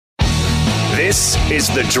This is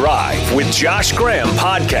The Drive with Josh Graham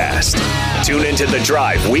podcast. Tune into The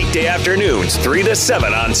Drive weekday afternoons 3 to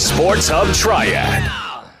 7 on Sports Hub Triad.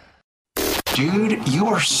 Dude, you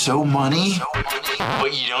are so money,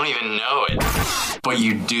 but you don't even know it. But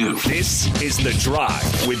you do. This is The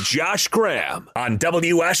Drive with Josh Graham on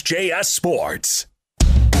WSJS Sports.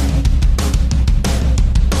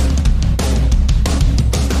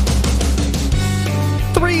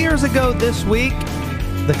 Years ago this week,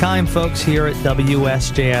 the kind folks here at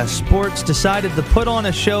WSJS Sports decided to put on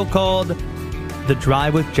a show called The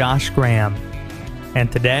Drive with Josh Graham.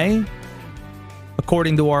 And today,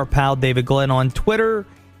 according to our pal David Glenn on Twitter,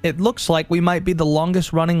 it looks like we might be the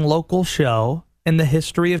longest running local show in the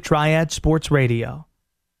history of Triad Sports Radio.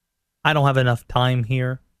 I don't have enough time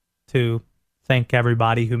here to thank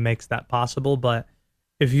everybody who makes that possible, but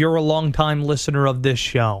if you're a longtime listener of this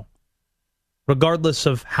show, regardless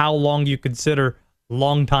of how long you consider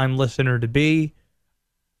longtime listener to be,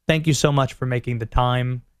 thank you so much for making the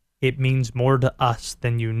time. It means more to us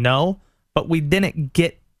than you know, but we didn't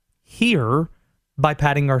get here by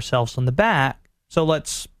patting ourselves on the back, so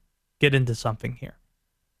let's get into something here.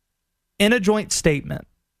 In a joint statement,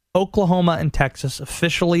 Oklahoma and Texas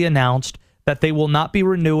officially announced that they will not be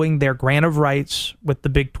renewing their grant of rights with the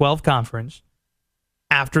Big 12 Conference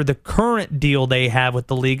after the current deal they have with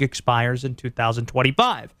the league expires in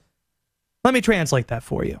 2025. Let me translate that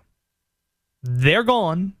for you. They're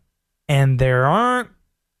gone, and they aren't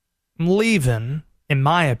leaving, in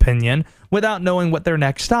my opinion, without knowing what their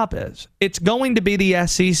next stop is. It's going to be the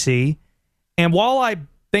SEC, and while I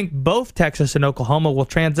think both Texas and Oklahoma will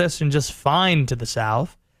transition just fine to the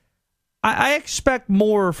South, I expect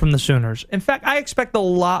more from the Sooners. In fact, I expect a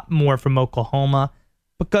lot more from Oklahoma,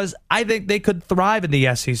 because I think they could thrive in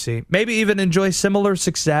the SEC, maybe even enjoy similar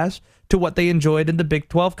success to what they enjoyed in the Big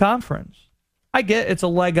 12 Conference. I get it's a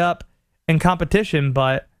leg up in competition,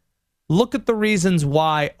 but look at the reasons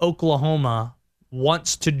why Oklahoma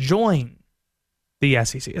wants to join the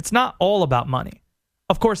SEC. It's not all about money.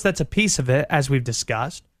 Of course, that's a piece of it, as we've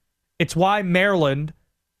discussed. It's why Maryland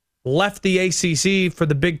left the ACC for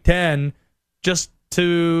the Big Ten just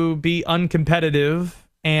to be uncompetitive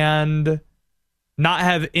and not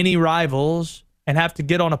have any rivals and have to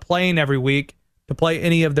get on a plane every week to play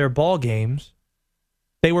any of their ball games.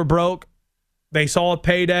 They were broke. They saw a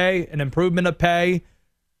payday, an improvement of pay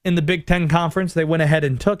in the Big Ten Conference. They went ahead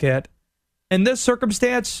and took it. In this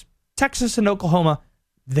circumstance, Texas and Oklahoma,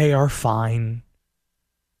 they are fine.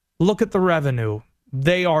 Look at the revenue.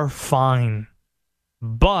 They are fine.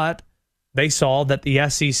 But they saw that the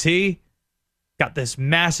SEC got this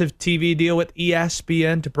massive TV deal with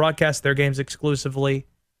ESPN to broadcast their games exclusively.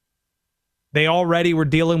 They already were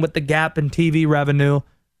dealing with the gap in TV revenue.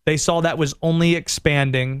 They saw that was only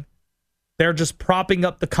expanding. They're just propping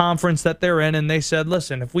up the conference that they're in, and they said,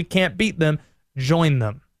 listen, if we can't beat them, join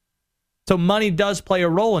them. So money does play a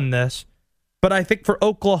role in this, but I think for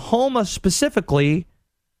Oklahoma specifically,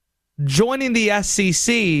 joining the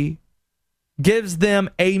SEC gives them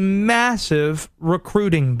a massive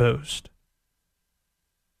recruiting boost.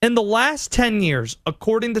 In the last 10 years,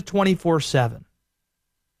 according to 24/7,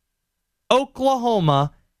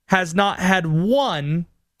 Oklahoma has not had one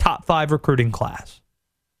top 5 recruiting class.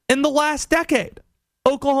 In the last decade,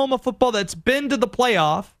 Oklahoma football that's been to the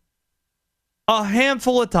playoff a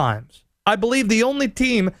handful of times. I believe the only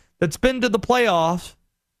team that's been to the playoffs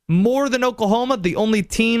more than Oklahoma, the only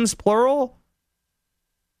teams, plural,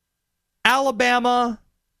 Alabama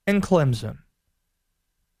and Clemson.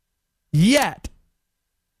 Yet,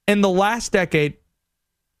 in the last decade,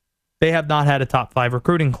 they have not had a top 5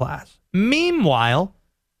 recruiting class. Meanwhile,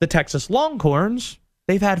 the Texas Longhorns,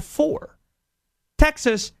 they've had 4.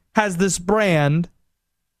 Texas has this brand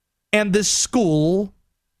and this school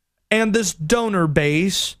and this donor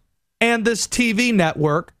base and this TV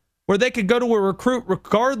network where they could go to a recruit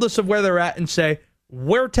regardless of where they're at and say,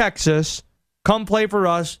 we're Texas, come play for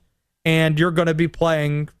us, and you're going to be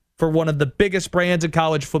playing for one of the biggest brands in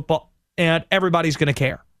college football, and everybody's going to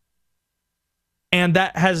care. And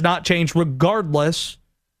that has not changed regardless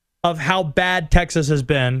of how bad Texas has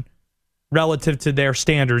been relative to their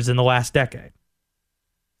standards in the last decade.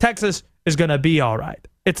 Texas is going to be all right.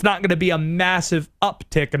 It's not going to be a massive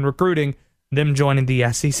uptick in recruiting them joining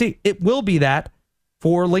the SEC. It will be that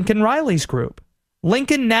for Lincoln Riley's group.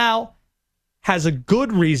 Lincoln now has a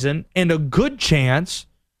good reason and a good chance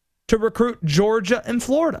to recruit Georgia and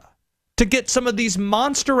Florida, to get some of these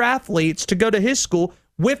monster athletes to go to his school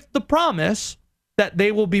with the promise that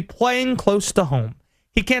they will be playing close to home.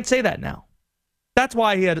 He can't say that now. That's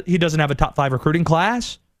why he doesn't have a top 5 recruiting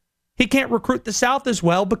class. He can't recruit the South as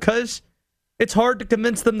well because It's hard to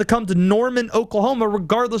convince them to come to Norman, Oklahoma,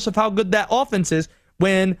 regardless of how good that offense is,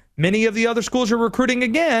 when many of the other schools you're recruiting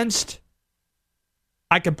against,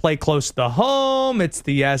 I can play close to home. It's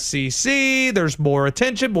the SEC. There's more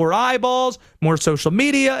attention, more eyeballs, more social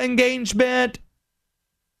media engagement.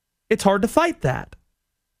 It's hard to fight that.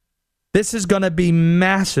 This is going to be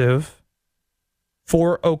massive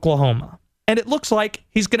for Oklahoma. And it looks like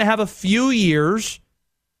he's going to have a few years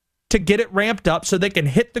to get it ramped up so they can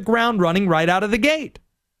hit the ground running right out of the gate.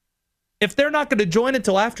 If they're not going to join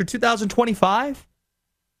until after 2025,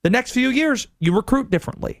 the next few years, you recruit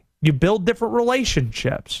differently. You build different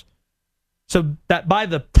relationships. So that by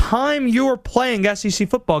the time you're playing SEC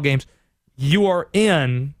football games, you are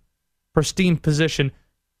in pristine position,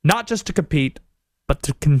 not just to compete, but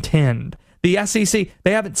to contend. The SEC,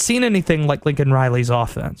 they haven't seen anything like Lincoln Riley's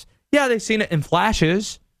offense. Yeah, they've seen it in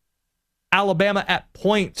flashes. Alabama at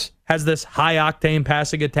points has this high-octane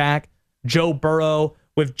passing attack. Joe Burrow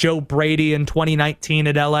with Joe Brady in 2019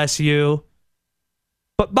 at LSU.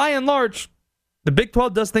 But by and large, the Big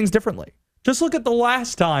 12 does things differently. Just look at the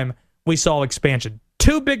last time we saw expansion.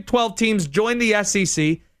 2 Big 12 teams joined the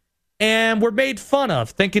SEC and were made fun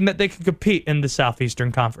of, thinking that they could compete in the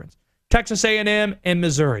Southeastern Conference. Texas A&M and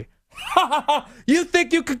Missouri. You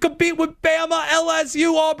think you could compete with Bama,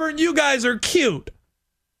 LSU, Auburn? You guys are cute.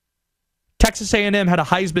 Texas A&M had a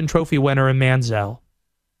Heisman Trophy winner in Manziel.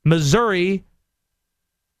 Missouri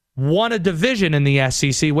won a division in the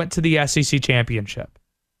SEC, went to the SEC championship.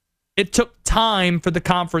 It took time for the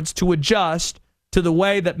conference to adjust to the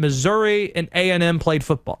way that Missouri and A&M played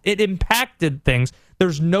football. It impacted things.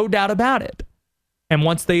 There's no doubt about it. And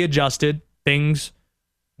once they adjusted, things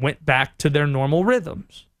went back to their normal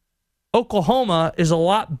rhythms. Oklahoma is a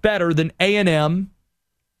lot better than A&M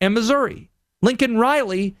and Missouri. Lincoln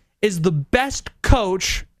Riley is the best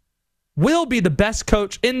coach, will be the best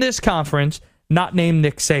coach in this conference, not named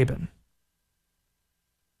Nick Saban.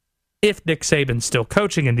 If Nick Saban's still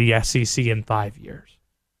coaching in the SEC in 5 years.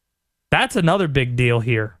 That's another big deal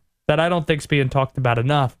here that I don't think's being talked about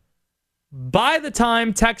enough. By the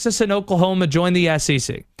time Texas and Oklahoma join the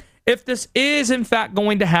SEC, if this is in fact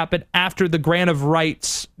going to happen after the grant of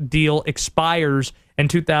rights deal expires in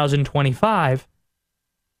 2025,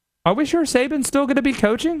 are we sure Saban's still going to be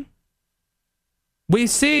coaching? We've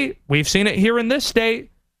seen it here in this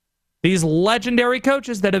state. These legendary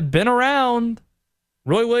coaches that have been around,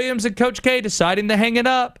 Roy Williams and Coach K, deciding to hang it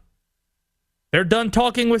up. They're done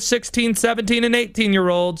talking with 16, 17, and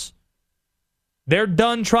 18-year-olds. They're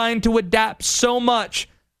done trying to adapt so much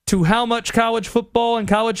to how much college football and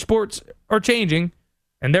college sports are changing.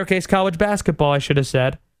 In their case, college basketball, I should have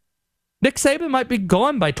said. Nick Saban might be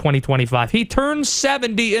gone by 2025. He turns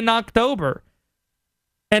 70 in October.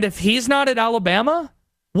 And if he's not at Alabama,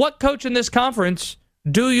 what coach in this conference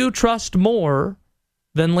do you trust more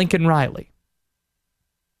than Lincoln Riley?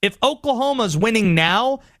 If Oklahoma's winning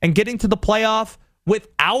now and getting to the playoff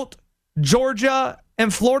without Georgia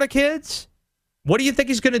and Florida kids, what do you think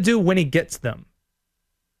he's going to do when he gets them?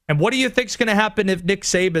 And what do you think's going to happen if Nick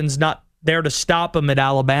Saban's not there to stop him at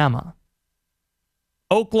Alabama?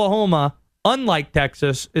 Oklahoma, unlike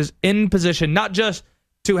Texas, is in position not just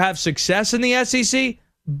to have success in the SEC,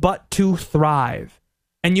 but to thrive.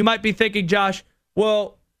 And you might be thinking, Josh,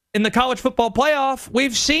 well, in the college football playoff,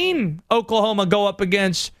 we've seen Oklahoma go up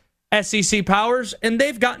against SEC powers, and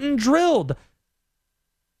they've gotten drilled.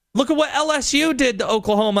 Look at what LSU did to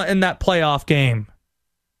Oklahoma in that playoff game.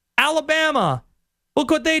 Alabama,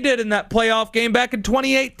 look what they did in that playoff game back in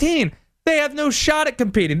 2018. They have no shot at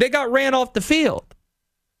competing. They got ran off the field.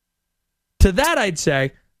 To that, I'd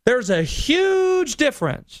say there's a huge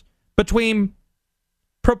difference between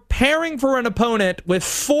preparing for an opponent with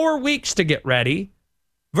 4 weeks to get ready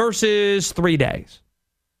versus 3 days.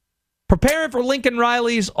 Preparing for Lincoln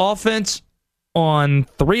Riley's offense on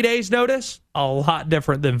 3 days' notice, a lot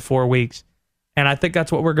different than 4 weeks. And I think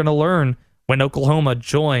that's what we're going to learn when Oklahoma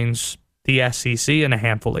joins the SEC in a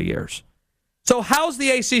handful of years. So how's the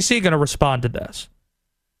ACC going to respond to this?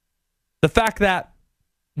 The fact that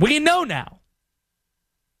we know now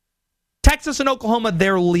Texas and Oklahoma,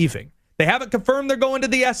 they're leaving. They haven't confirmed they're going to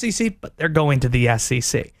the SEC, but they're going to the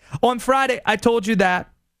SEC. On Friday, I told you that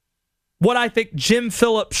what I think Jim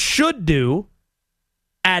Phillips should do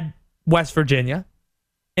at West Virginia,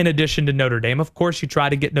 in addition to Notre Dame. Of course, you try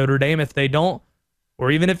to get Notre Dame. If they don't,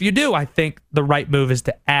 or even if you do, I think the right move is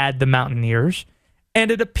to add the Mountaineers.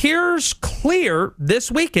 And it appears clear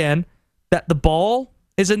this weekend that the ball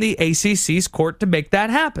is in the ACC's court to make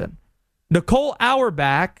that happen. Nicole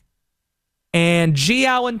Auerbach and G.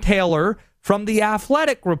 Allen Taylor from The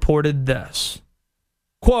Athletic reported this.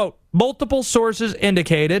 Quote, multiple sources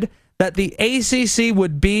indicated that the ACC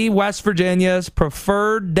would be West Virginia's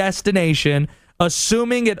preferred destination,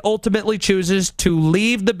 assuming it ultimately chooses to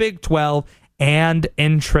leave the Big 12 and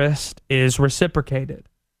interest is reciprocated.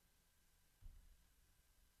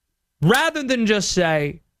 Rather than just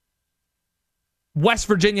say West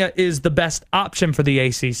Virginia is the best option for the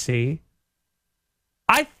ACC,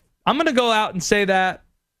 I'm going to go out and say that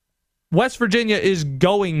West Virginia is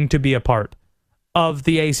going to be a part of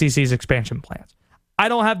the ACC's expansion plans. I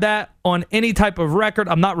don't have that on any type of record.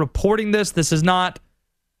 I'm not reporting this. This is not.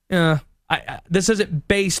 This isn't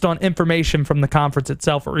based on information from the conference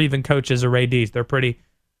itself or even coaches or ADs. They're pretty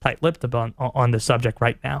tight-lipped on the subject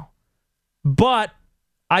right now. But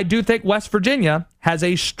I do think West Virginia has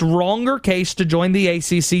a stronger case to join the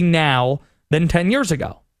ACC now than 10 years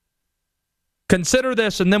ago. Consider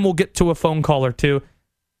this, and then we'll get to a phone call or two,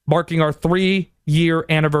 marking our 3-year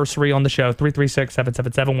anniversary on the show,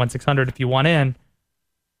 336-777-1600 if you want in.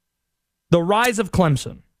 The rise of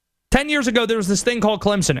Clemson. 10 years ago, there was this thing called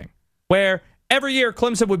Clemsoning, where every year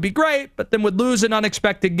Clemson would be great, but then would lose an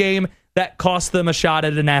unexpected game that cost them a shot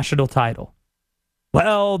at a national title.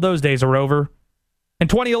 Well, those days are over. In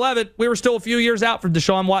 2011, we were still a few years out from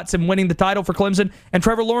Deshaun Watson winning the title for Clemson and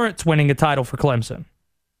Trevor Lawrence winning a title for Clemson.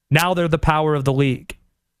 Now they're the power of the league,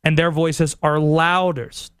 and their voices are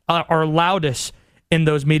loudest in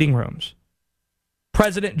those meeting rooms.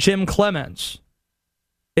 President Jim Clemens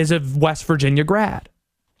is a West Virginia grad.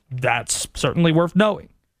 That's certainly worth knowing.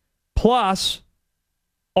 Plus,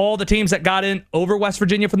 all the teams that got in over West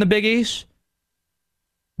Virginia from the Big East,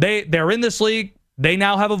 they're in this league. They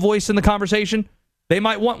now have a voice in the conversation. They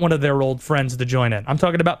might want one of their old friends to join in. I'm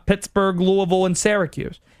talking about Pittsburgh, Louisville, and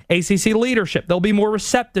Syracuse. ACC leadership, they'll be more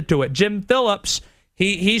receptive to it. Jim Phillips,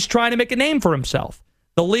 he's trying to make a name for himself.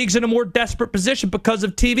 The league's in a more desperate position because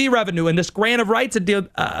of TV revenue and this grant of rights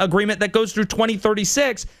agreement that goes through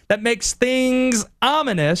 2036 that makes things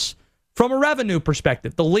ominous from a revenue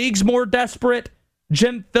perspective. The league's more desperate.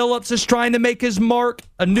 Jim Phillips is trying to make his mark.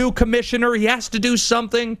 A new commissioner, he has to do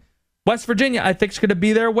something. West Virginia, I think, is going to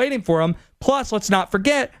be there waiting for him. Plus, let's not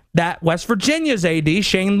forget that West Virginia's AD,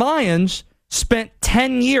 Shane Lyons, spent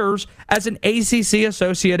 10 years as an ACC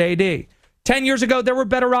associate AD. 10 years ago, there were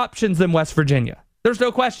better options than West Virginia. There's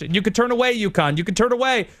no question. You could turn away UConn. You could turn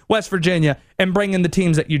away West Virginia and bring in the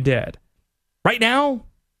teams that you did. Right now,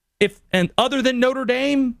 other than Notre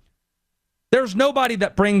Dame, there's nobody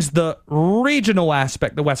that brings the regional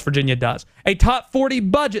aspect that West Virginia does. A top 40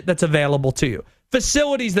 budget that's available to you.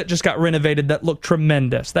 Facilities that just got renovated that look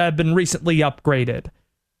tremendous, that have been recently upgraded.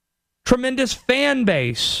 Tremendous fan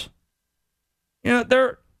base.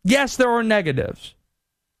 There are negatives.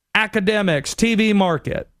 Academics, TV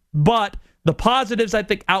market. But the positives, I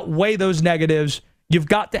think, outweigh those negatives. You've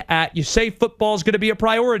got to act. You say football is going to be a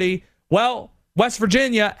priority. Well, West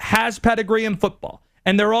Virginia has pedigree in football.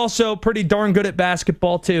 And they're also pretty darn good at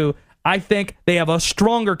basketball, too. I think they have a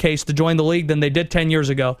stronger case to join the league than they did 10 years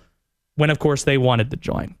ago when, of course, they wanted to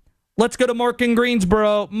join. Let's go to Mark in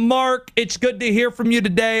Greensboro. Mark, it's good to hear from you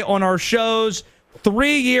today on our show's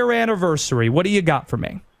 3-year anniversary. What do you got for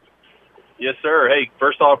me? Yes, sir. Hey,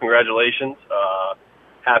 first off, congratulations.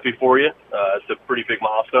 Happy for you. It's a pretty big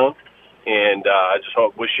milestone. And I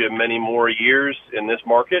just wish you many more years in this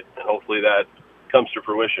market, and hopefully that comes to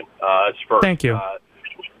fruition. Thank you.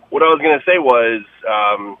 What I was going to say was,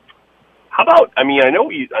 how about? I know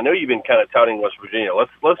you've been kind of touting West Virginia.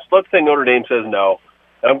 Let's say Notre Dame says no.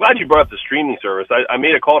 And I'm glad you brought up the streaming service. I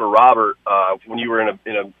made a call to Robert when you were in a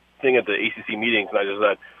thing at the ACC meetings, and I just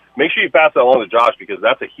said, make sure you pass that along to Josh, because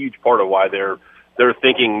that's a huge part of why they're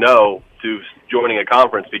thinking no to joining a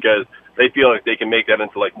conference, because they feel like they can make that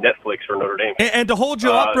into like Netflix for Notre Dame. And to hold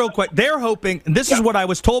you up real quick, they're hoping, and this is what I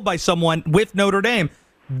was told by someone with Notre Dame,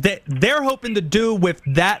 that they're hoping to do with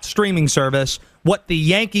that streaming service what the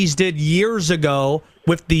Yankees did years ago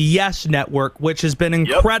with the Yes Network, which has been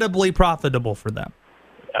incredibly profitable for them.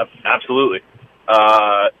 Absolutely.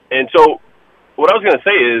 And so what I was going to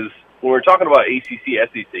say is, when we're talking about ACC,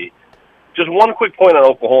 SEC, just one quick point on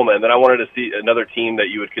Oklahoma, and then I wanted to see another team that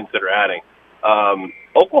you would consider adding.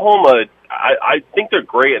 Oklahoma, I think they're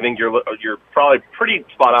great. I think you're probably pretty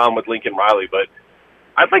spot on with Lincoln Riley, but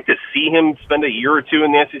I'd like to see him spend a year or two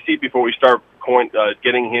in the SEC before we start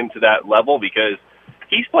getting him to that level, because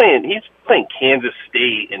he's playing Kansas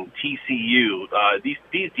State and TCU. These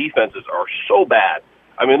defenses are so bad.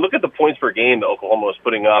 I mean, look at the points per game that Oklahoma is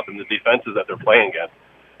putting up and the defenses that they're playing against.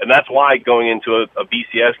 And that's why going into a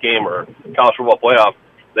BCS game or college football playoff,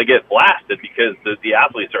 they get blasted because the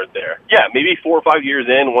athletes aren't there. Yeah, maybe 4 or 5 years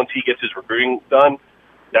in, once he gets his recruiting done,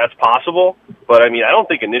 that's possible. But, I don't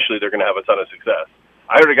think initially they're going to have a ton of success.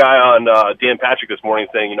 I heard a guy on Dan Patrick this morning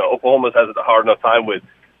saying, Oklahoma has a hard enough time with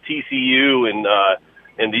TCU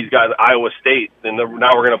and these guys, Iowa State, and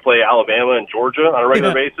now we're going to play Alabama and Georgia on a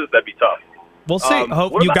regular basis. That'd be tough. We'll see.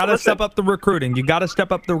 You got to step up the recruiting. You got to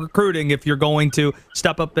step up the recruiting if you're going to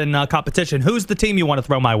step up in competition. Who's the team you want to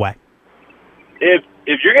throw my way?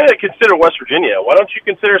 If you're going to consider West Virginia, why don't you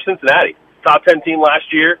consider Cincinnati? Top 10 team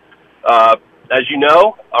last year. As you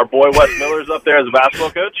know, our boy Wes Miller's up there as a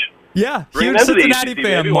basketball coach. Yeah, huge Cincinnati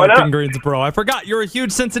fan, Mark in Greensboro. I forgot you're a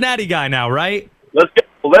huge Cincinnati guy now, right? Let's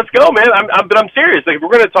go, man. But I'm serious. Like, if we're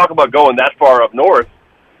going to talk about going that far up north,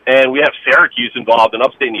 and we have Syracuse involved in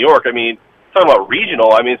upstate New York, I mean, talking about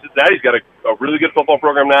regional, I mean, Cincinnati's got a really good football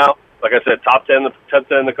program now. Like I said, top 10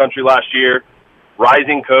 in the country last year,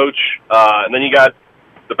 rising coach, and then you got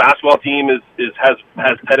the basketball team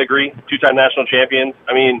has pedigree, 2-time national champions.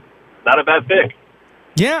 I mean, not a bad pick.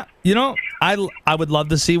 Yeah, I would love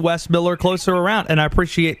to see Wes Miller closer around, and I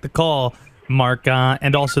appreciate the call, Mark,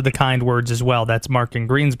 and also the kind words as well. That's Mark in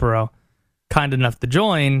Greensboro, kind enough to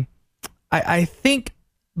join. I think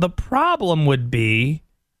the problem would be,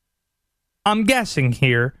 I'm guessing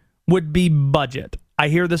here, would be budget. I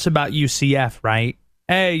hear this about UCF, right?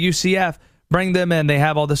 Hey, UCF, bring them in. They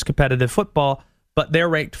have all this competitive football, but they're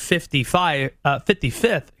ranked 55th,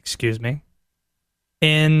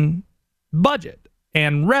 in budget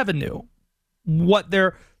and revenue, what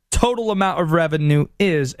their total amount of revenue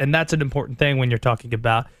is, and that's an important thing when you're talking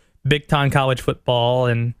about big-time college football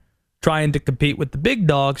and trying to compete with the big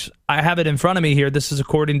dogs. I have it in front of me here. This is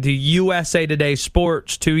according to USA Today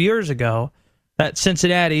Sports 2 years ago, that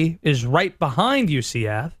Cincinnati is right behind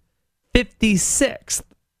UCF, 56th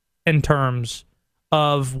in terms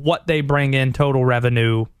of what they bring in total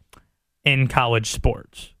revenue in college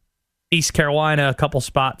sports. East Carolina, a couple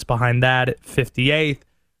spots behind that at 58th.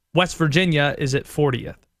 West Virginia is at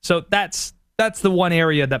 40th. So that's the one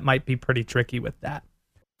area that might be pretty tricky with that.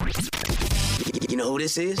 You know who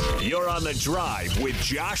this is? You're on The Drive with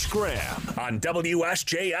Josh Graham on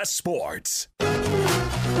WSJS Sports.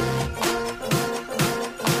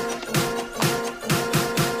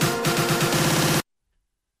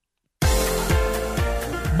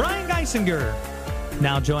 Brian Geisinger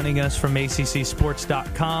now joining us from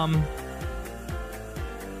ACCSports.com.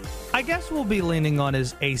 I guess we'll be leaning on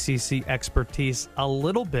his ACC expertise a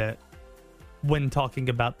little bit when talking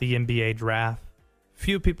about the NBA draft.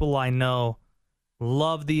 Few people I know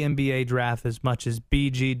love the NBA draft as much as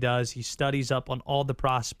BG does. He studies up on all the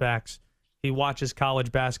prospects. He watches college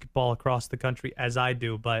basketball across the country as I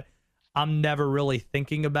do, but I'm never really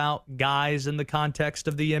thinking about guys in the context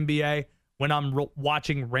of the NBA when I'm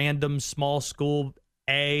watching random small school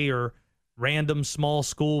A or random small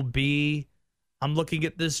school B. I'm looking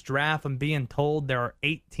at this draft and being told there are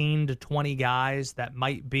 18 to 20 guys that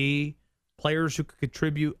might be players who could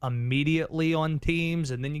contribute immediately on teams,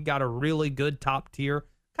 and then you got a really good top tier,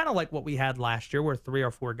 kind of like what we had last year where 3 or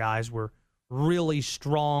 4 guys were really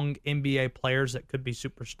strong NBA players that could be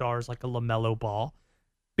superstars like a LaMelo Ball.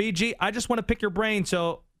 BG, I just want to pick your brain,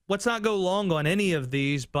 so let's not go long on any of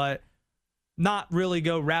these, but not really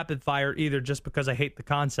go rapid fire either just because I hate the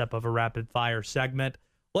concept of a rapid fire segment.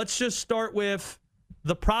 Let's just start with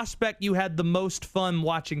the prospect you had the most fun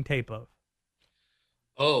watching tape of.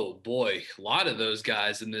 Oh, boy. A lot of those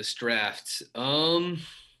guys in this draft. Evan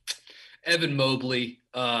Mobley,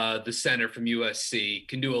 the center from USC,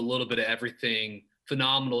 can do a little bit of everything.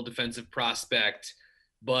 Phenomenal defensive prospect,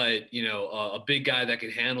 but, a big guy that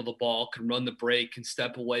can handle the ball, can run the break, can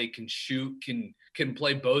step away, can shoot, can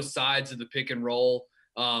play both sides of the pick and roll.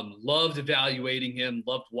 Loved evaluating him,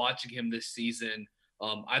 loved watching him this season.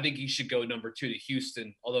 I think he should go number 2 to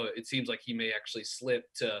Houston, although it seems like he may actually slip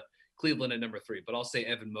to Cleveland at number 3. But I'll say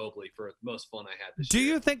Evan Mobley for the most fun I had this year. Do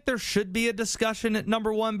you think there should be a discussion at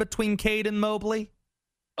number 1 between Cade and Mobley?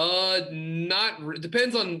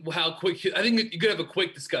 Depends on how quick. I think you could have a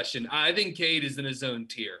quick discussion. I think Cade is in his own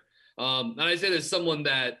tier. And I say there's someone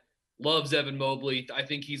that loves Evan Mobley. I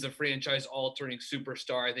think he's a franchise-altering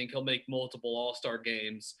superstar. I think he'll make multiple all-star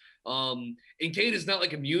games. And Cade is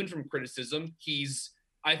not immune from criticism.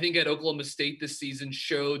 I think at Oklahoma State this season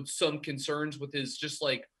showed some concerns with his just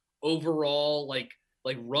overall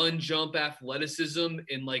run jump athleticism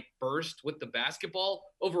and burst with the basketball.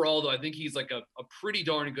 Overall, though, I think he's a pretty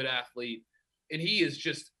darn good athlete, and he is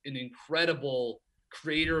just an incredible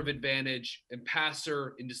creator of advantage and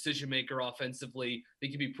passer and decision maker offensively. They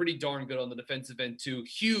can be pretty darn good on the defensive end too.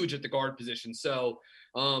 Huge at the guard position. So,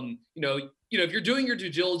 if you're doing your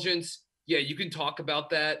due diligence, yeah, you can talk about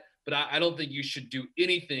that. but I don't think you should do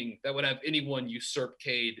anything that would have anyone usurp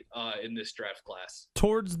Cade in this draft class.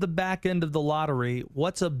 Towards the back end of the lottery,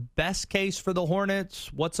 what's a best case for the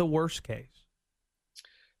Hornets? What's a worst case?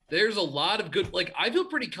 There's a lot of good, I feel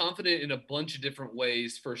pretty confident in a bunch of different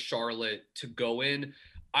ways for Charlotte to go in.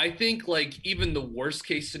 I think even the worst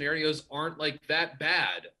case scenarios aren't that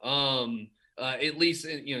bad. At least,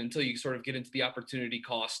 until you sort of get into the opportunity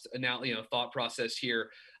cost thought process here.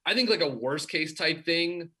 I think a worst case type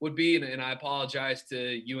thing would be, and I apologize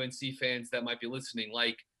to UNC fans that might be listening,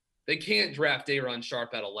 they can't draft Day'Ron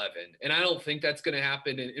Sharpe at 11. And I don't think that's going to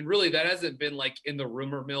happen. And really, that hasn't been in the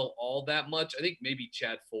rumor mill all that much. I think maybe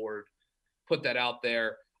Chad Ford put that out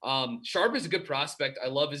there. Sharpe is a good prospect. I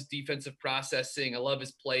love his defensive processing. I love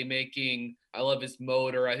his playmaking. I love his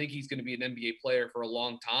motor. I think he's going to be an NBA player for a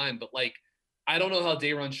long time. But I don't know how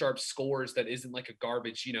Day'Ron Sharpe scores that isn't a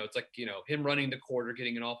garbage. It's him running the court or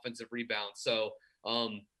getting an offensive rebound. So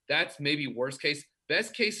that's maybe worst case.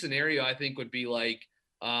 Best case scenario, I think, would be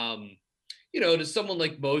does someone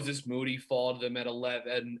like Moses Moody fall to them at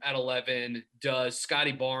 11? Does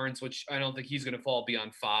Scotty Barnes, which I don't think he's going to fall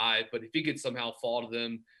beyond 5, but if he could somehow fall to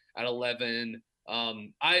them at 11,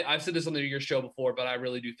 I've said this on your show before, but I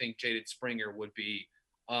really do think Jaden Springer would be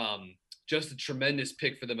just a tremendous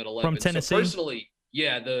pick for them at 11. From Tennessee? So personally,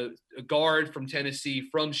 yeah, the guard from Tennessee,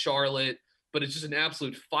 from Charlotte, but it's just an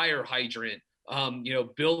absolute fire hydrant.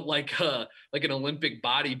 Built like an Olympic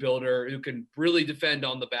bodybuilder who can really defend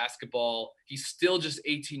on the basketball. He's still just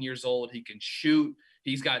 18 years old. He can shoot.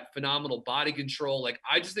 He's got phenomenal body control.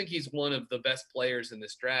 I just think he's one of the best players in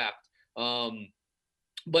this draft.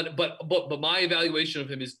 But my evaluation of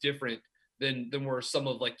him is different than where some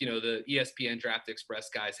of the ESPN Draft Express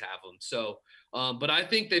guys have him. So, but I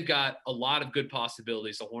think they've got a lot of good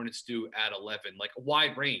possibilities. The Hornets do at 11, a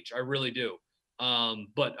wide range. I really do.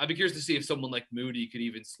 But I'd be curious to see if someone like Moody could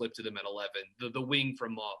even slip to them at 11, the wing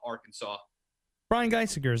from Arkansas. Brian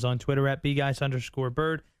Geisinger is on Twitter at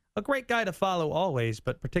 @bgeis_bird. A great guy to follow always,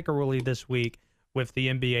 but particularly this week with the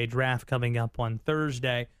NBA draft coming up on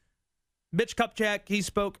Thursday. Mitch Kupchak, he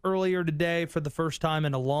spoke earlier today for the first time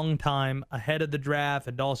in a long time ahead of the draft,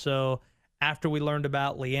 and also after we learned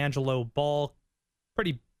about LiAngelo Ball,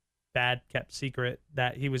 pretty bad kept secret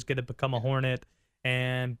that he was going to become a Hornet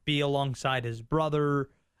and be alongside his brother.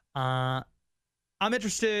 I'm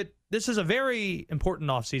interested. This is a very important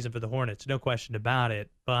offseason for the Hornets, no question about it.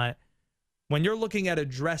 But when you're looking at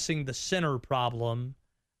addressing the center problem,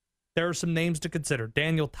 there are some names to consider.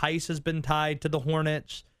 Daniel Tice has been tied to the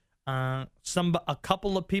Hornets. A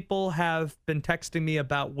couple of people have been texting me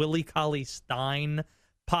about Willie Cauley-Stein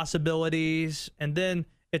possibilities. And then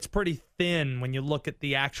it's pretty thin when you look at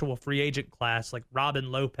the actual free agent class.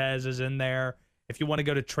 Robin Lopez is in there. If you want to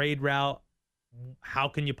go to trade route, how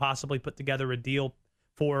can you possibly put together a deal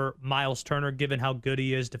for Miles Turner, given how good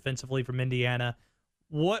he is defensively from Indiana?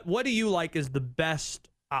 What do you like is the best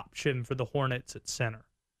option for the Hornets at center?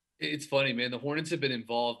 It's funny, man. The Hornets have been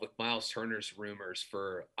involved with Miles Turner's rumors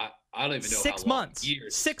for, I don't even know 6 how long. months.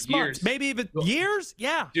 Years. 6 months. Maybe even years?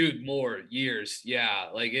 Yeah. Dude, more. Years. Yeah.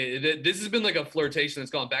 This has been a flirtation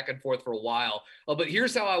that's gone back and forth for a while. But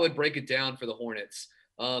here's how I would break it down for the Hornets.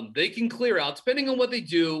 They can clear out, depending on what they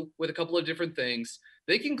do with a couple of different things,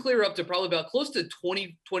 they can clear up to probably about close to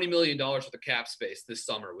 $20 million worth of cap space this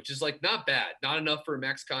summer, which is not bad. Not enough for a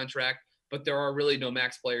max contract, but there are really no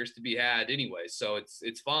max players to be had anyway, so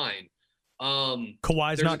it's fine.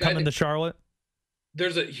 Kawhi's not coming to Charlotte? No,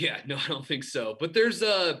 I don't think so. But there's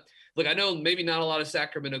I know maybe not a lot of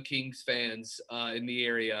Sacramento Kings fans in the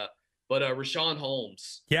area, but Rashawn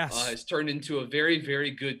Holmes has turned into a very,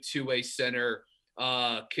 very good two-way center.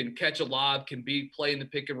 Can catch a lob, can play in the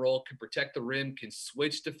pick and roll, can protect the rim, can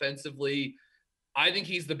switch defensively. I think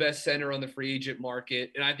he's the best center on the free agent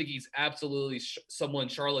market, and I think he's absolutely someone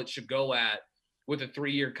Charlotte should go at with a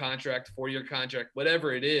 3-year contract, 4-year contract,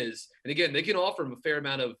 whatever it is. And again, they can offer him a fair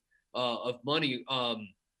amount of money on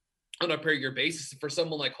a per year basis for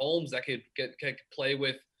someone like Holmes that could play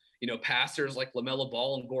with passers like LaMelo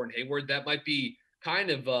Ball and Gordon Hayward. That might be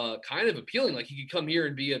kind of appealing. He could come here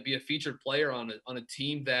and be a featured player on a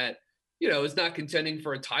team that is not contending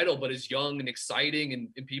for a title, but is young and exciting,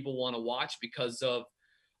 and people want to watch because of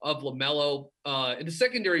LaMelo. In the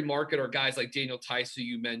secondary market are guys like Daniel Tice, who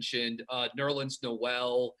you mentioned, Nerlens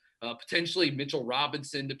Noel, potentially Mitchell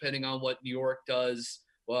Robinson, depending on what New York does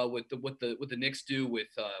with the Knicks do with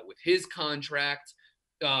his contract.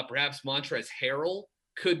 Perhaps Montrezl Harrell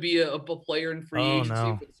could be a player in free agency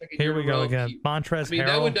for the second year. Here we go again. Montrezl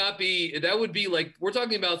Harrell. That would be we're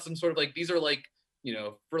talking about some sort of these are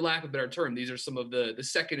for lack of a better term, these are some of the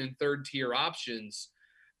second and third tier options.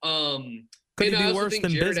 Because Could And he I be also worse think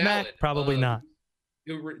than Jared Bismack? Allen, Probably not.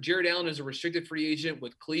 Jared Allen is a restricted free agent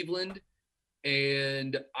with Cleveland,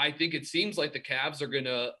 and I think it seems like the Cavs are going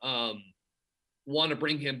to want to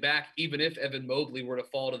bring him back, even if Evan Mobley were to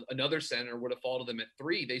fall to another center, were to fall to them at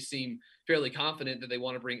 3. They seem fairly confident that they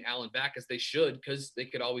want to bring Allen back, as they should, because they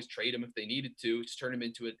could always trade him if they needed to, just turn him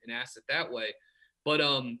into an asset that way. But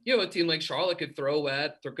a team like Charlotte could throw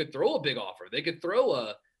a big offer. They could throw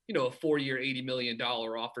a 4-year, $80 million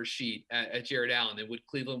offer sheet at Jared Allen. And would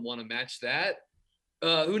Cleveland want to match that?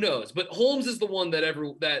 Who knows? But Holmes is the one that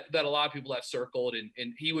a lot of people have circled,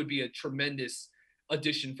 and he would be a tremendous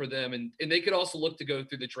addition for them. And they could also look to go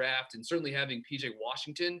through the draft, and certainly having PJ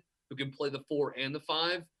Washington, who can play the 4 and the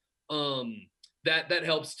 5, that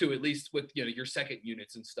helps too, at least with your second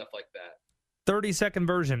units and stuff like that. 30-second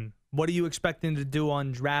version. What are you expecting to do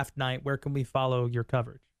on draft night? Where can we follow your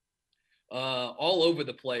coverage? All over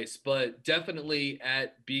the place, but definitely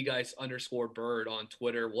at @bgeis_bird on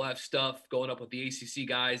Twitter. We'll have stuff going up with the ACC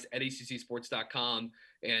guys at ACCsports.com,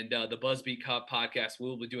 and the Buzzbeat Cup podcast.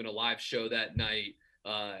 We'll be doing a live show that night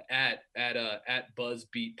at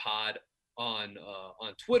Buzzbeat Pod on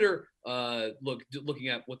Twitter. Looking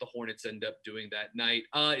at what the Hornets end up doing that night.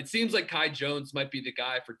 It seems like Kai Jones might be the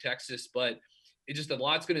guy for Texas, but it just a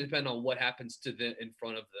lot's going to depend on what happens to them in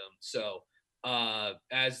front of them. So.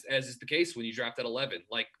 As is the case when you draft at 11,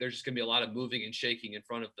 like there's just gonna be a lot of moving and shaking in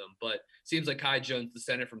front of them. But seems like Kai Jones, the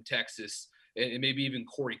center from Texas, and maybe even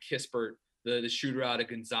Corey Kispert, the shooter out of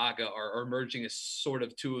Gonzaga, are emerging as sort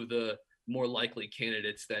of two of the more likely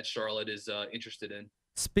candidates that Charlotte is interested in.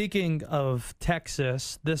 Speaking of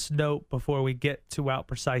Texas, this note before we get to Out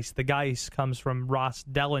Precise The Geis comes from Ross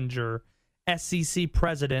Dellinger. SEC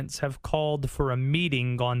presidents have called for a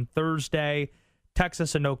meeting on Thursday.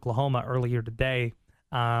 Texas and Oklahoma earlier today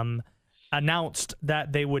announced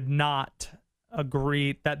that they would not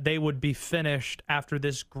agree, that they would be finished after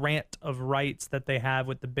this grant of rights that they have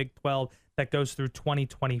with the Big 12 that goes through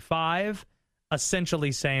 2025,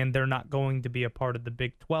 essentially saying they're not going to be a part of the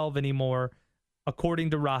Big 12 anymore. According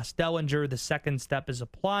to Ross Dellinger, the second step is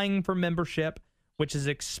applying for membership, which is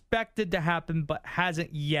expected to happen but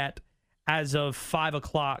hasn't yet as of 5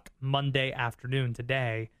 o'clock Monday afternoon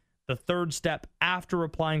today. The third step after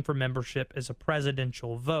applying for membership is a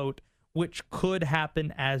presidential vote, which could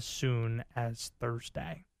happen as soon as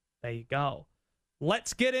Thursday. There you go.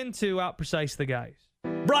 Let's get into Out Precise The Geis.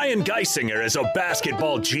 Brian Geisinger is a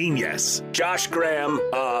basketball genius. Josh Graham,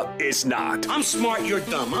 is not. I'm smart, you're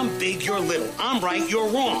dumb. I'm big, you're little. I'm right, you're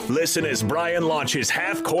wrong. Listen as Brian launches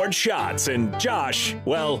half-court shots and Josh,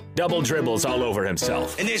 well, double dribbles all over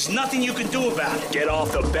himself. And there's nothing you can do about it. Get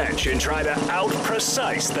off the bench and try to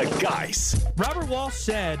out-precise the Geis. Robert Walsh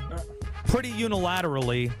said pretty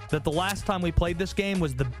unilaterally that the last time we played this game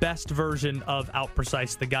was the best version of Out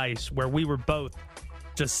Precise The Geis, where we were both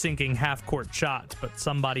just sinking half-court shots, but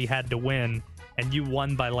somebody had to win, and you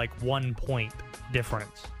won by like 1 point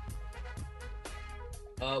difference.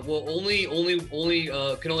 Well, only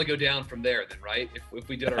can only go down from there, then, right? If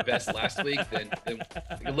we did our best last week, then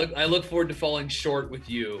I look forward to falling short with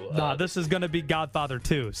you. Nah, this is going to be Godfather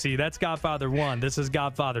 2. See, that's Godfather 1. This is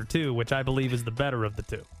Godfather 2, which I believe is the better of the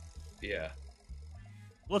two. Yeah.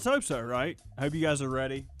 Let's hope so, right? I hope you guys are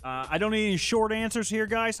ready. I don't need any short answers here,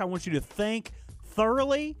 guys. I want you to think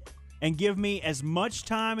thoroughly and give me as much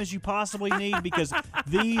time as you possibly need because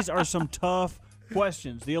these are some tough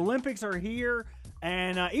questions. The Olympics are here,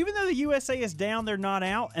 and even though the USA is down, they're not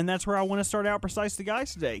out, and that's where I want to start Out Precise The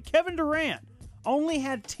Geis today. Kevin Durant only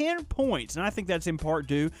had 10 points, and I think that's in part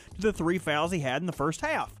due to the 3 fouls he had in the first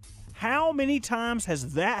half. How many times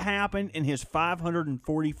has that happened in his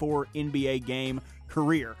 544 NBA game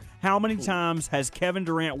career? How many times has Kevin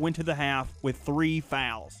Durant went to the half with 3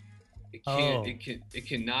 fouls? It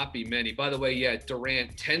cannot be many. By the way, yeah,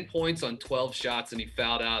 Durant 10 points on 12 shots, and he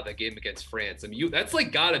fouled out of that game against France. I mean, that's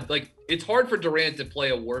it's hard for Durant to play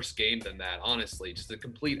a worse game than that. Honestly, just a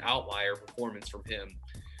complete outlier performance from him.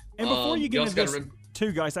 And before you get into this,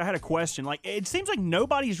 too, guys, I had a question. Like, it seems like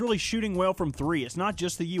nobody's really shooting well from 3. It's not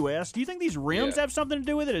just the U.S. Do you think these rims have something to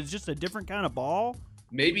do with it? It's just a different kind of ball.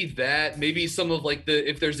 Maybe that, maybe some of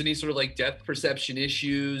if there's any sort of like depth perception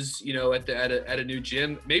issues, at a new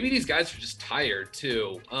gym, maybe these guys are just tired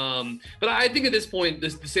too. But I think at this point, the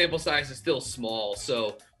sample size is still small,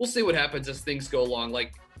 so we'll see what happens as things go along.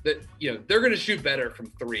 Like that, they're going to shoot better from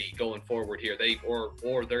 3 going forward here. Or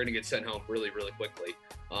they're going to get sent home really, really quickly.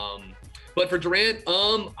 But for Durant,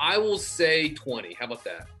 I will say 20. How about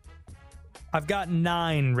that? I've got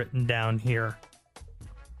 9 written down here.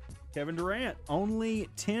 Kevin Durant, only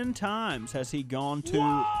 10 times has he gone to...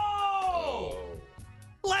 Whoa!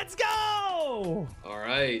 Let's go! All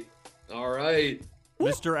right. All right.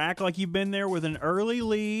 Mr. Act like you've been there with an early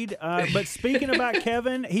lead. But speaking about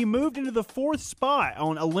Kevin, he moved into the 4th spot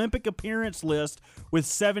on Olympic appearance list with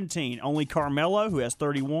 17. Only Carmelo, who has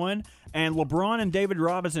 31, and LeBron and David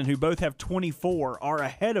Robinson, who both have 24, are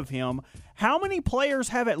ahead of him. How many players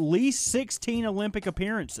have at least 16 Olympic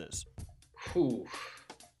appearances? Whew.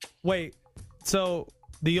 Wait, so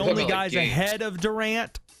the only guys ahead of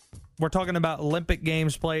Durant, we're talking about Olympic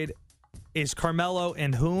games played, is Carmelo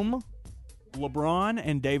and whom? LeBron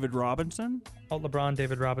and David Robinson. Oh, LeBron,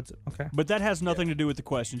 David Robinson. Okay. But that has nothing to do with the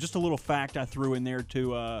question. Just a little fact I threw in there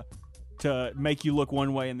to make you look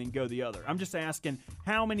one way and then go the other. I'm just asking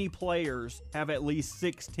how many players have at least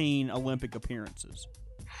 16 Olympic appearances.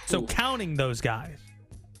 So counting those guys.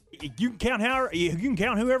 You can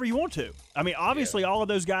count whoever you want to. I mean, obviously all of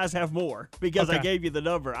those guys have more because I gave you the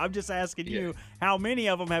number. I'm just asking you how many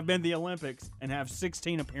of them have been to the Olympics and have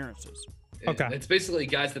 16 appearances. Okay. It's basically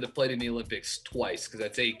guys that have played in the Olympics twice because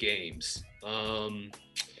that's 8 games.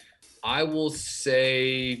 I will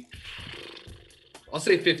say, I'll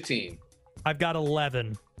say 15. I've got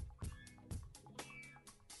 11.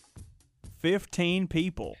 15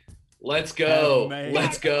 people. Let's go.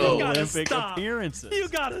 Let's go. Olympic appearances. You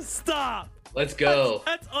gotta stop. Let's go.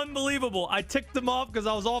 That's unbelievable. I ticked them off because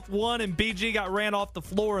I was off 1 and BG got ran off the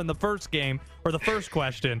floor in the first game or the first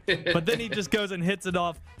question. But then he just goes and hits it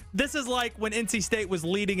off. This is like when NC State was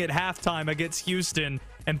leading at halftime against Houston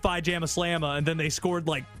and Phi Gamma Slamma, and then they scored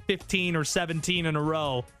like 15 or 17 in a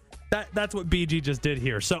row. That's what BG just did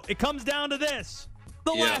here. So it comes down to this.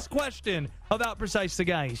 The last question of Out Precise The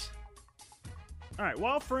Geis. All right,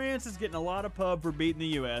 while France is getting a lot of pub for beating the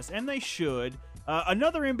U.S., and they should,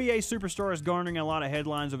 another NBA superstar is garnering a lot of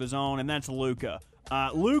headlines of his own, and that's Luka.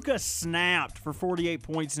 Luka snapped for 48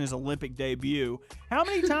 points in his Olympic debut. How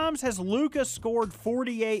many times has Luka scored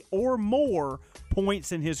 48 or more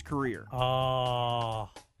points in his career? Oh.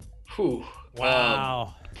 Whew.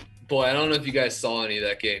 Wow. Boy, I don't know if you guys saw any of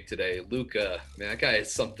that game today. Luka, man, that guy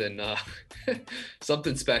is something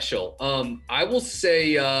something special. I will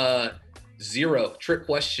say 0. Trick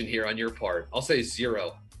question here on your part. I'll say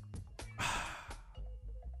 0.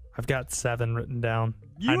 I've got 7 written down.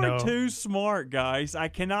 You are too smart, guys. I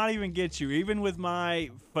cannot even get you, even with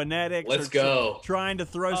my phonetics. Let's go. Trying to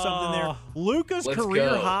throw something there. Luka's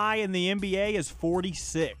career high in the NBA is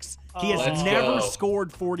 46. He has never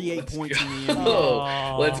scored 48 points in the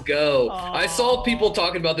NBA. Let's go. I saw people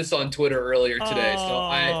talking about this on Twitter earlier today, so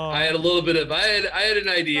I had a little bit of I had an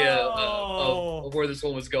idea of where this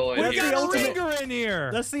one was going. We got a ringer in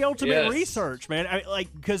here. That's the ultimate research, man.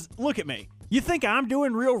 Because look at me. You think I'm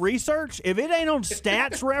doing real research? If it ain't on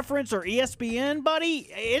Stats Reference or ESPN, buddy,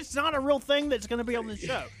 it's not a real thing that's going to be on the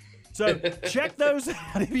show. So check those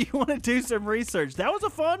out if you want to do some research. That was a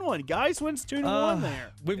fun one. Geis wins 2-1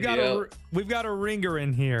 there. We've got a ringer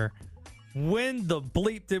in here. When the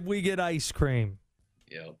bleep did we get ice cream?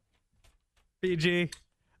 Yep. BG.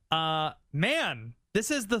 Man,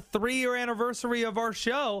 this is the 3-year anniversary of our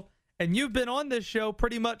show, and you've been on this show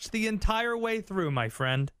pretty much the entire way through, my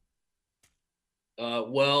friend.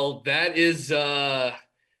 Well, that is, oh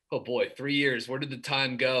boy, 3 years. Where did the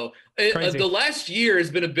time go? The last year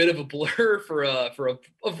has been a bit of a blur for a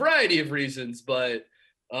variety of reasons, but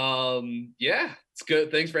yeah, it's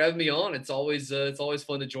good. Thanks for having me on. It's always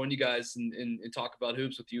fun to join you guys and talk about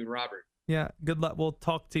hoops with you and Robert. Yeah, good luck. We'll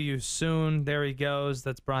talk to you soon. There he goes.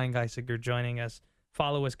 That's Brian Geisiger joining us.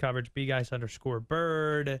 Follow his coverage,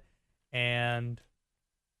 bgeis_bird, and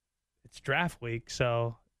it's draft week,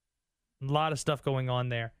 so a lot of stuff going on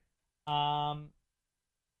there. Gosh,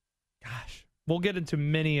 we'll get into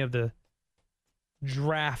many of the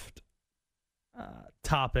draft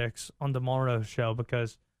topics on tomorrow's show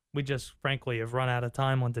because we just, frankly, have run out of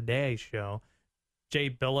time on today's show. Jay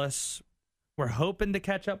Billis, we're hoping to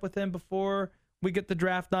catch up with him before we get the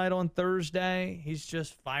draft night on Thursday. He's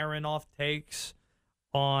just firing off takes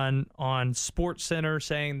on SportsCenter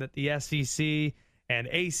saying that the SEC and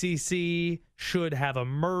ACC should have a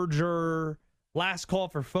merger. Last call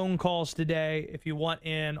for phone calls today. If you want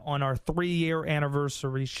in on our 3-year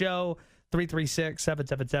anniversary show,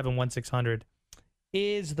 336-777-1600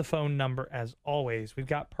 is the phone number as always. We've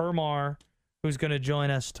got Permar, who's going to join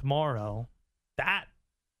us tomorrow. That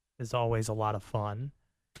is always a lot of fun.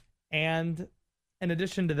 And in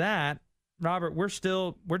addition to that, Robert, we're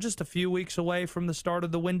just a few weeks away from the start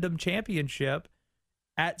of the Wyndham Championship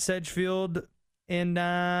at Sedgefield in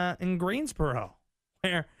Greensboro,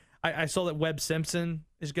 where I saw that Webb Simpson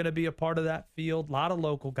is going to be a part of that field. A lot of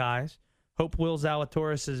local guys. Hope Will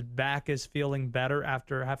Zalatoris' back is feeling better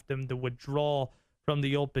after having to withdraw from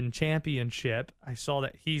the Open Championship. I saw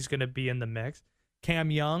that he's going to be in the mix.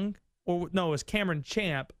 Cam Young or no, it was Cameron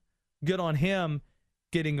Champ. Good on him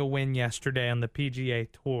getting a win yesterday on the PGA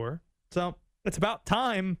Tour. So it's about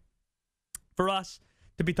time for us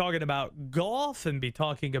to be talking about golf and be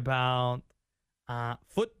talking about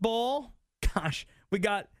football. Gosh, we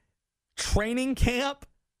got training camp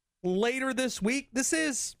later this week.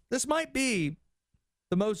 This might be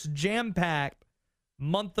the most jam-packed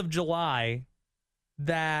month of July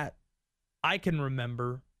that I can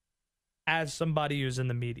remember as somebody who's in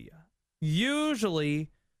the media. Usually,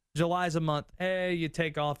 July's a month, hey, you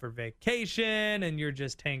take off for vacation and you're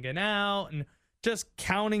just hanging out and just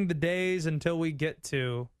counting the days until we get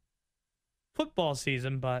to football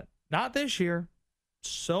season, but not this year.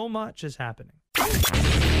 So much is happening.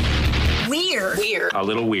 Weird. A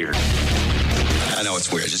little weird. I know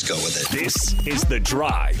it's weird. Just go with it. This is The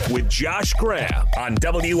Drive with Josh Graham on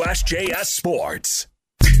WSJS Sports.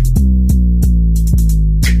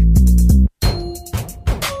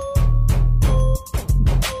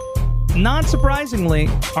 Not surprisingly,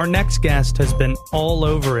 our next guest has been all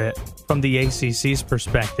over it from the ACC's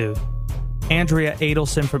perspective. Andrea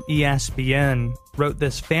Adelson from ESPN wrote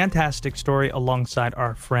this fantastic story alongside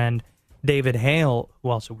our friend David Hale, who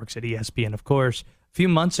also works at ESPN, of course, a few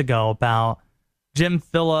months ago about Jim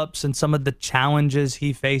Phillips and some of the challenges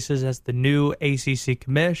he faces as the new ACC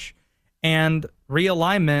commish. And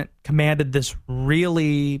realignment commanded this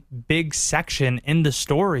really big section in the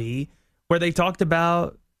story where they talked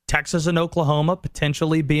about Texas and Oklahoma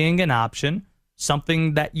potentially being an option,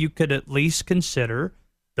 something that you could at least consider.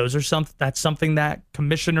 That's something that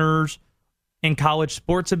commissioners in college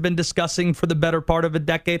sports have been discussing for the better part of a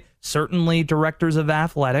decade, certainly directors of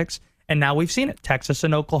athletics. And now we've seen it, Texas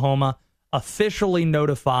and Oklahoma officially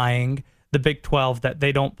notifying the Big 12 that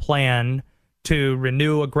they don't plan to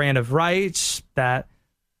renew a grant of rights, that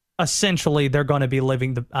essentially they're going to be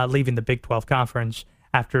leaving the Big 12 conference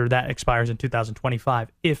after that expires in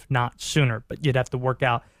 2025, if not sooner. But you'd have to work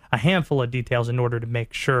out a handful of details in order to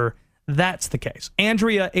make sure that's the case.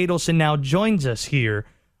 Andrea Adelson now joins us here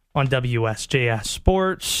on WSJS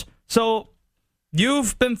Sports. So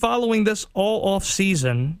you've been following this all off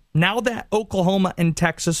season. Now that Oklahoma and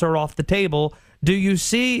Texas are off the table, do you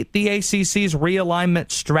see the ACC's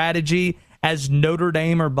realignment strategy as Notre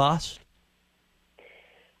Dame or bust?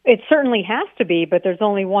 It certainly has to be, but there's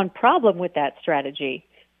only one problem with that strategy.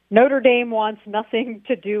 Notre Dame wants nothing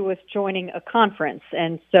to do with joining a conference.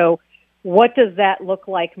 And so what does that look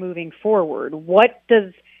like moving forward? What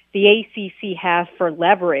does the ACC have for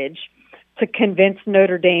leverage to convince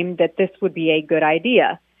Notre Dame that this would be a good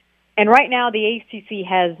idea? And right now, the ACC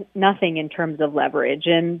has nothing in terms of leverage.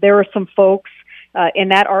 And there are some folks in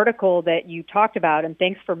that article that you talked about, and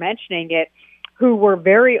thanks for mentioning it, who were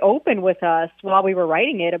very open with us while we were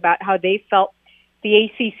writing it about how they felt the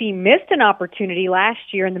ACC missed an opportunity last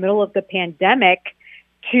year in the middle of the pandemic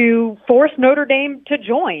to force Notre Dame to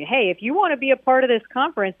join. Hey, if you want to be a part of this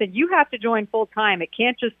conference, then you have to join full time. It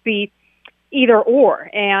can't just be either or.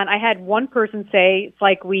 And I had one person say, it's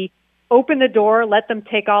like we open the door, let them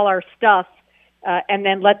take all our stuff, and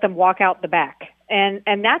then let them walk out the back. And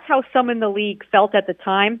that's how some in the league felt at the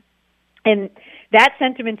time. And that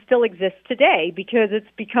sentiment still exists today because it's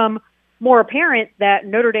become more apparent that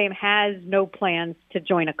Notre Dame has no plans to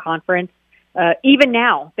join a conference, even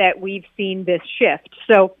now that we've seen this shift.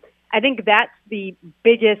 So I think that's the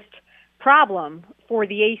biggest problem for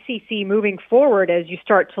the ACC moving forward as you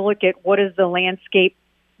start to look at what is the landscape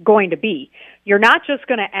going to be. You're not just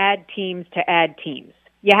going to add teams to add teams.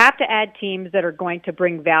 You have to add teams that are going to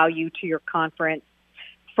bring value to your conference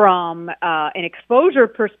from an exposure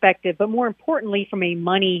perspective, but more importantly, from a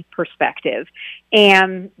money perspective.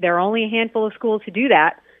 And there are only a handful of schools who do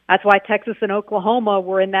that. That's why Texas and Oklahoma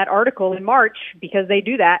were in that article in March, because they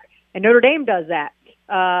do that, and Notre Dame does that.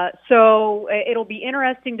 So it'll be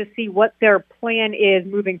interesting to see what their plan is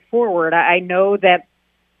moving forward. I know that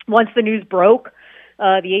once the news broke,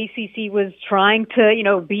 the ACC was trying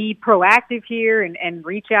to, be proactive here and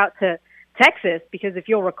reach out to Texas, because if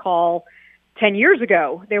you'll recall, 10 years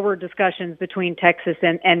ago, there were discussions between Texas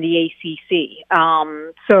and the ACC.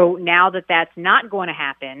 So now that that's not going to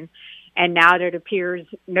happen, and now that it appears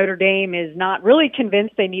Notre Dame is not really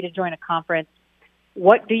convinced they need to join a conference,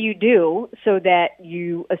 what do you do so that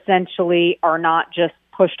you essentially are not just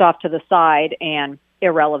pushed off to the side and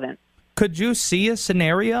irrelevant? Could you see a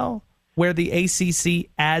scenario where the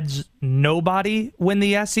ACC adds nobody when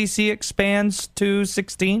the SEC expands to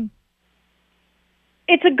 16?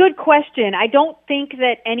 It's a good question. I don't think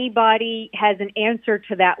that anybody has an answer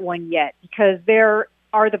to that one yet, because there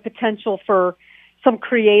are the potential for some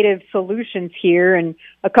creative solutions here. And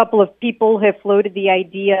a couple of people have floated the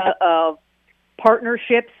idea of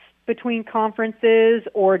partnerships between conferences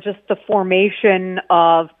or just the formation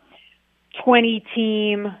of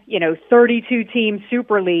 20-team, 32-team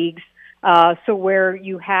super leagues, so where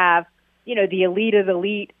you have, the elite of the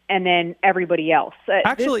elite and then everybody else.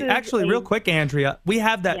 Actually, real quick, Andrea, we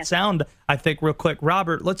have that sound, I think, real quick.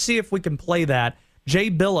 Robert, let's see if we can play that. Jay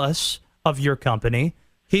Billis of your company,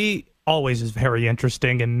 he always is very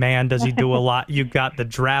interesting, and man, does he do a lot. You've got the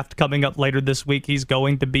draft coming up later this week he's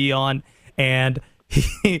going to be on, and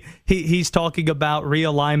he's talking about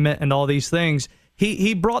realignment and all these things.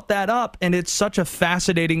 He brought that up, and it's such a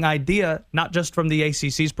fascinating idea, not just from the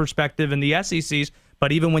ACC's perspective and the SEC's,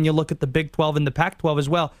 but even when you look at the Big 12 and the Pac-12 as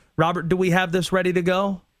well. Robert, do we have this ready to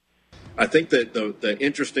go? I think that the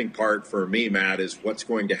interesting part for me, Matt, is what's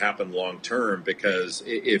going to happen long term, because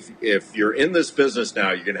if you're in this business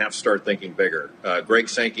now, you're going to have to start thinking bigger. Greg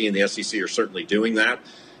Sankey and the SEC are certainly doing that.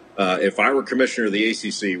 If I were commissioner of the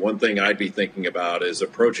ACC, one thing I'd be thinking about is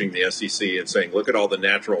approaching the SEC and saying, look at all the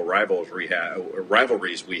natural rivalries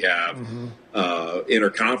we have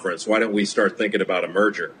interconference. Why don't we start thinking about a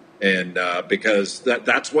merger? And because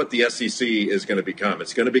that's what the SEC is going to become.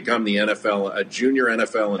 It's going to become the NFL, a junior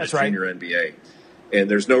NFL and junior NBA.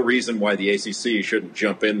 And there's no reason why the ACC shouldn't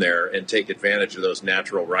jump in there and take advantage of those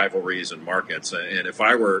natural rivalries and markets. And if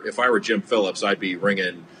I were Jim Phillips, I'd be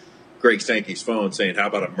ringing Greg Sankey's phone saying, how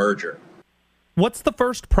about a merger? What's the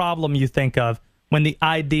first problem you think of when the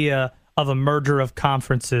idea of a merger of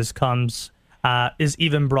conferences is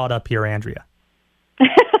even brought up here, Andrea?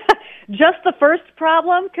 Just the first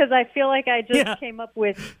problem, because I feel like I just came up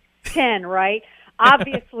with 10, right?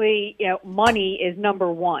 Obviously, money is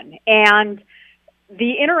number one. And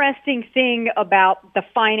the interesting thing about the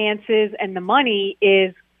finances and the money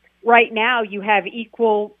is right now you have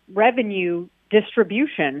equal revenue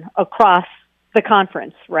distribution across the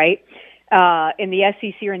conference, right? In the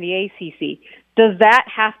SEC or in the ACC. Does that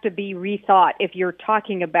have to be rethought if you're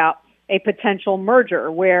talking about a potential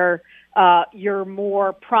merger where your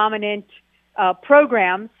more prominent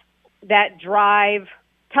programs that drive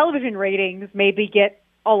television ratings maybe get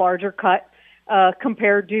a larger cut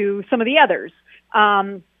compared to some of the others?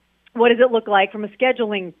 What does it look like from a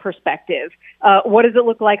scheduling perspective? What does it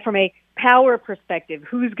look like from a power perspective?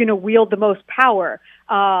 Who's going to wield the most power?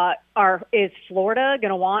 Is Florida going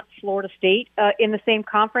to want Florida State in the same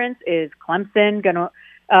conference? Is Clemson going to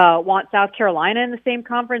want South Carolina in the same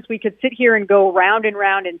conference? We could sit here and go round and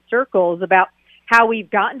round in circles about how we've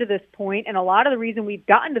gotten to this point, and a lot of the reason we've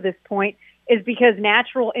gotten to this point is because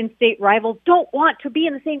natural in-state rivals don't want to be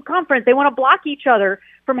in the same conference. They want to block each other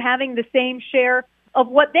from having the same share of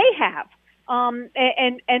what they have.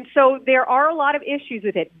 And so there are a lot of issues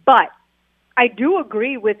with it, but I do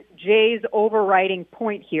agree with Jay's overriding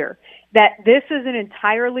point here that this is an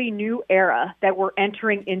entirely new era that we're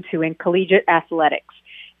entering into in collegiate athletics.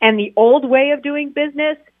 And the old way of doing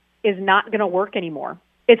business is not going to work anymore.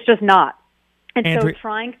 It's just not. And so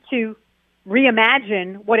trying to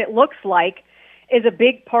reimagine what it looks like is a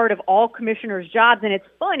big part of all commissioners' jobs. And it's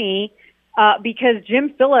funny because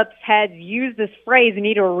Jim Phillips had used this phrase, you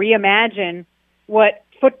need to reimagine what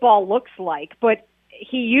football looks like. But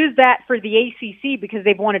he used that for the ACC because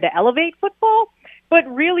they've wanted to elevate football. But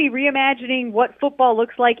really reimagining what football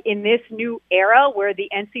looks like in this new era where the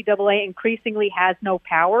NCAA increasingly has no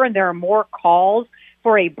power and there are more calls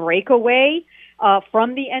for a breakaway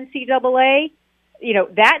from the NCAA,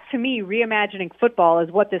 that to me, reimagining football is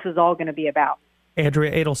what this is all going to be about.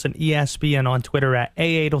 Andrea Adelson, ESPN on Twitter at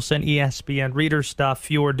 @Adelson ESPN. Reader stuff.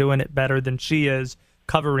 You're doing it better than she is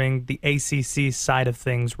covering the ACC side of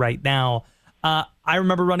things right now. I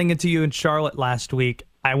remember running into you in Charlotte last week.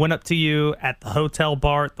 I went up to you at the hotel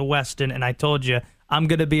bar at the Westin, and I told you, I'm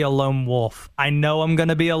going to be a lone wolf. I know I'm going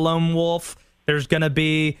to be a lone wolf. There's going to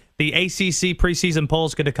be the ACC preseason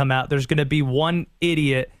poll's going to come out. There's going to be one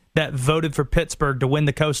idiot that voted for Pittsburgh to win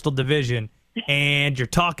the Coastal Division, and you're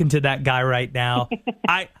talking to that guy right now.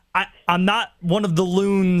 I'm not one of the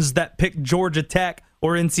loons that picked Georgia Tech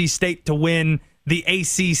or NC State to win the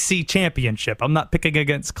ACC championship. I'm not picking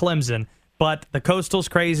against Clemson, but the Coastal's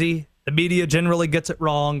crazy. The media generally gets it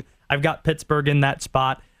wrong. I've got Pittsburgh in that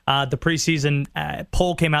spot. The preseason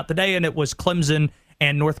poll came out today, and it was Clemson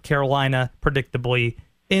and North Carolina, predictably,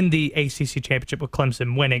 in the ACC championship with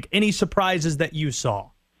Clemson winning. Any surprises that you saw?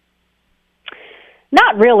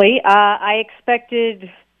 Not really. I expected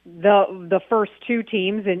the first two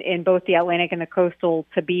teams in both the Atlantic and the Coastal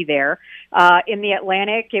to be there. In the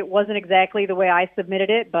Atlantic, it wasn't exactly the way I submitted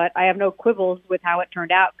it, but I have no quibbles with how it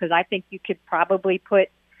turned out because I think you could probably put,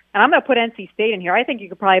 and I'm going to put NC State in here, I think you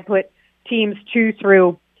could probably put teams 2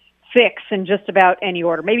 through 6 in just about any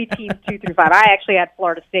order, maybe teams 2 through 5. I actually had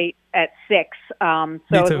Florida State at 6, so I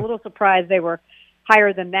was a little surprised they were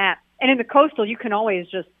higher than that. And in the Coastal, you can always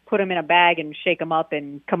just put them in a bag and shake them up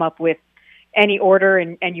and come up with any order,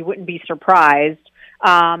 and you wouldn't be surprised.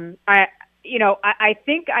 I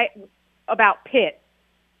think about Pitt.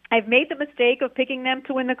 I've made the mistake of picking them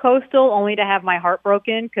to win the Coastal only to have my heart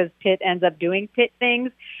broken because Pitt ends up doing Pitt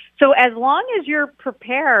things. So as long as you're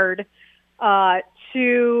prepared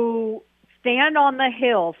to stand on the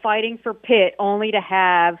hill fighting for Pitt only to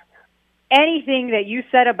have anything that you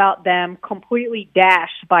said about them completely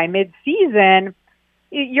dashed by midseason,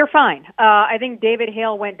 you're fine. I think David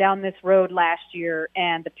Hale went down this road last year,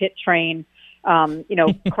 and the Pitt train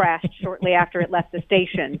crashed shortly after it left the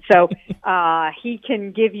station. So he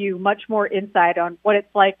can give you much more insight on what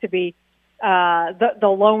it's like to be the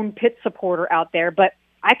lone Pitt supporter out there. But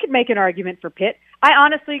I could make an argument for Pitt. I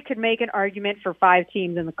honestly could make an argument for 5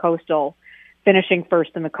 teams in the Coastal finishing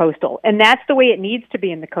first in the Coastal. And that's the way it needs to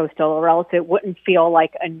be in the Coastal, or else it wouldn't feel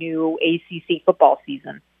like a new ACC football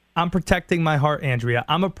season. I'm protecting my heart, Andrea.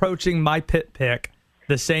 I'm approaching my Pitt pick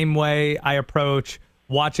the same way I approach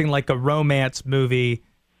watching like a romance movie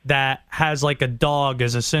that has like a dog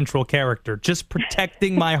as a central character. Just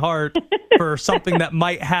protecting my heart for something that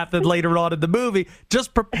might happen later on in the movie.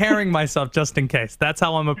 Just preparing myself just in case. That's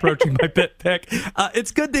how I'm approaching my Pitt pick.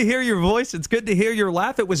 It's good to hear your voice. It's good to hear your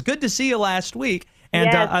laugh. It was good to see you last week, and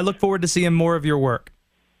yes. I look forward to seeing more of your work.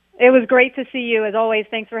 It was great to see you, as always.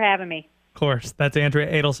 Thanks for having me. Of course. That's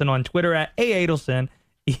Andrea Adelson on Twitter at @AAdelson,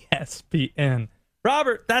 ESPN.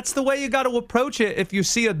 Robert, that's the way you got to approach it if you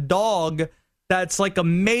see a dog that's like a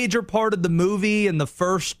major part of the movie in the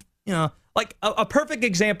first, like a perfect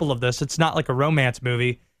example of this, it's not like a romance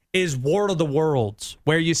movie, is War of the Worlds,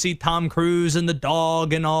 where you see Tom Cruise and the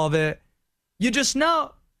dog and all of it. You just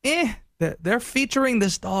know, they're featuring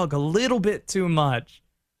this dog a little bit too much.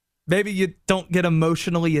 Maybe you don't get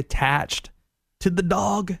emotionally attached to the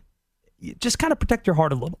dog. You just kind of protect your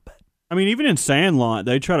heart a little bit. I mean, even in Sandlot,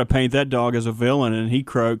 they try to paint that dog as a villain, and he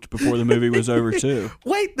croaked before the movie was over, too.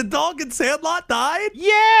 Wait, the dog in Sandlot died?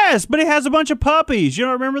 Yes, but it has a bunch of puppies. You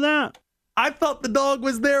don't remember that? I thought the dog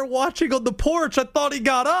was there watching on the porch. I thought he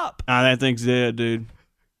got up. That thing's dead, dude.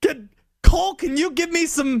 Cole, can you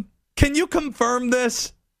confirm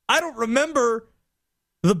this? I don't remember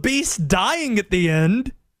the beast dying at the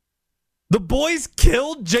end. The boys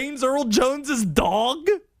killed James Earl Jones's dog?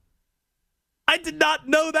 I did not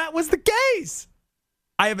know that was the case.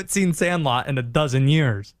 I haven't seen Sandlot in a dozen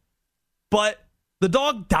years. But the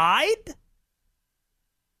dog died?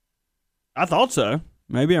 I thought so.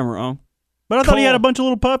 Maybe I'm wrong. But I thought he had a bunch of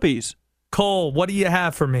little puppies. Cole, what do you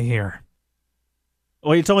have for me here?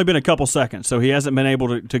 Well, it's only been a couple seconds, so he hasn't been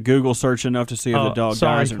able to Google search enough to see if the dog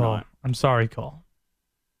dies or not. I'm sorry, Cole.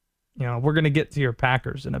 We're going to get to your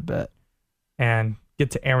Packers in a bit and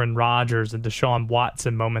get to Aaron Rodgers and Deshaun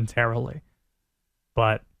Watson momentarily.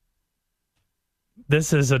 But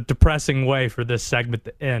this is a depressing way for this segment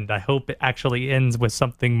to end. I hope it actually ends with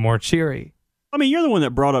something more cheery. I mean, you're the one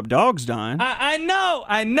that brought up dogs dying. I know.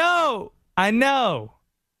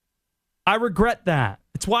 I regret that.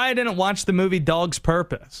 It's why I didn't watch the movie Dog's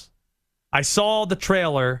Purpose. I saw the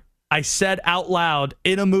trailer. I said out loud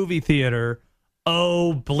in a movie theater,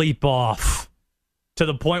 "Oh, bleep off," to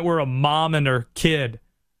the point where a mom and her kid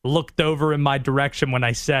looked over in my direction when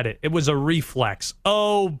I said it. It was a reflex.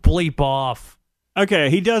 Oh, bleep off. Okay,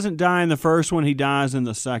 he doesn't die in the first one. He dies in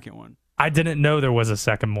the second one. I didn't know there was a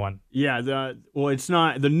second one. Yeah, it's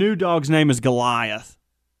not. The new dog's name is Goliath.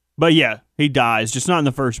 But yeah, he dies, just not in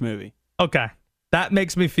the first movie. Okay, that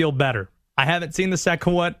makes me feel better. I haven't seen the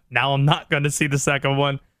second one. Now I'm not going to see the second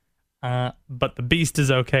one. But the beast is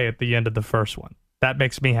okay at the end of the first one. That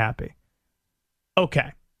makes me happy.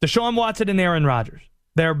 Okay, Deshaun Watson and Aaron Rodgers.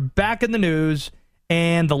 They're back in the news,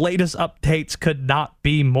 and the latest updates could not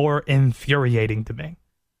be more infuriating to me.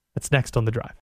 That's next on The Drive.